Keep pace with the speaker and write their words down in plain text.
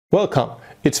Welcome,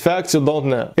 it's Facts You Don't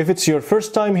Know. If it's your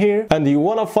first time here and you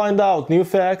want to find out new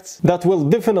facts that will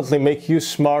definitely make you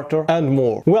smarter and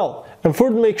more, well, and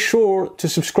first make sure to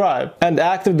subscribe and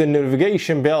activate the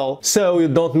notification bell so you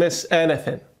don't miss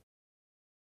anything.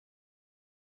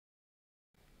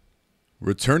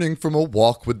 Returning from a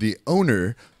walk with the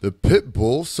owner, the pit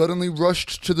bull suddenly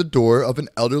rushed to the door of an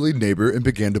elderly neighbor and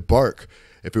began to bark.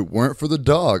 If it weren't for the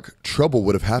dog, trouble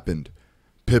would have happened.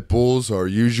 Pit bulls are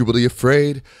usually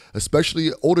afraid,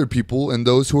 especially older people and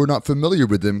those who are not familiar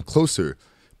with them closer.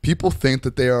 People think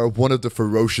that they are one of the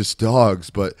ferocious dogs,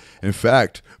 but in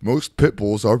fact, most pit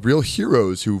bulls are real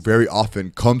heroes who very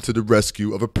often come to the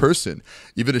rescue of a person,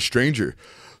 even a stranger.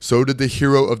 So did the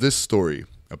hero of this story,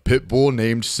 a pit bull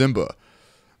named Simba.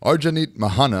 Arjanit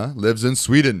Mahana lives in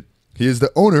Sweden. He is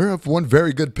the owner of one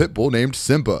very good pit bull named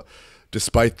Simba.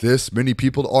 Despite this, many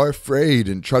people are afraid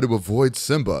and try to avoid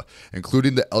Simba,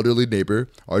 including the elderly neighbor,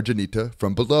 Arjanita,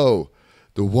 from below.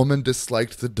 The woman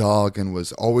disliked the dog and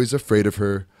was always afraid of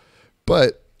her.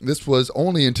 But this was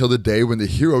only until the day when the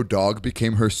hero dog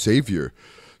became her savior.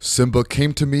 Simba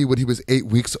came to me when he was 8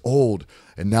 weeks old,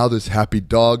 and now this happy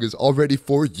dog is already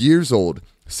 4 years old,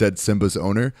 said Simba's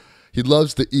owner. He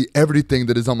loves to eat everything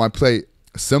that is on my plate.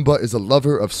 Simba is a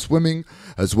lover of swimming,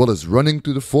 as well as running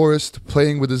through the forest,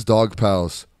 playing with his dog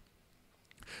pals.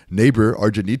 Neighbor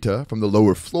Arjanita from the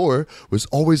lower floor was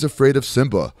always afraid of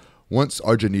Simba. Once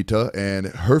Arjanita and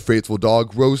her faithful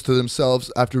dog rose to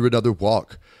themselves after another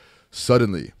walk.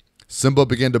 Suddenly, Simba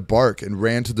began to bark and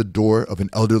ran to the door of an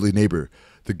elderly neighbor.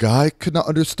 The guy could not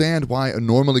understand why a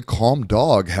normally calm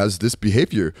dog has this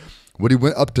behavior. When he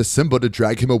went up to Simba to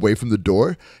drag him away from the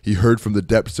door, he heard from the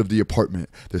depths of the apartment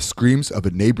the screams of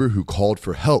a neighbor who called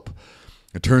for help.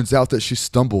 It turns out that she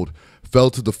stumbled, fell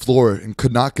to the floor, and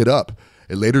could not get up.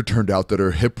 It later turned out that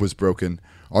her hip was broken.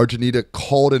 Arjanita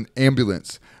called an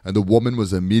ambulance, and the woman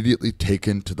was immediately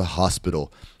taken to the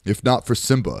hospital. If not for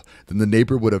Simba, then the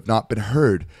neighbor would have not been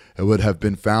heard and would have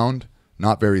been found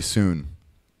not very soon.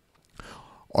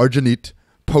 Arjanit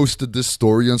posted this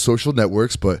story on social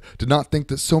networks, but did not think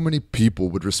that so many people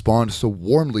would respond so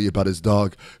warmly about his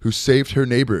dog who saved her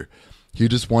neighbor. He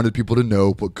just wanted people to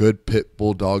know what good pit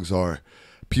bull dogs are.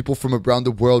 People from around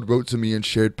the world wrote to me and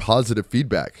shared positive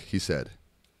feedback, he said.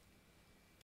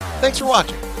 Thanks for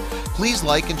watching. Please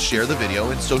like and share the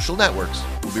video in social networks.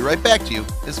 We'll be right back to you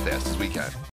as fast as we can.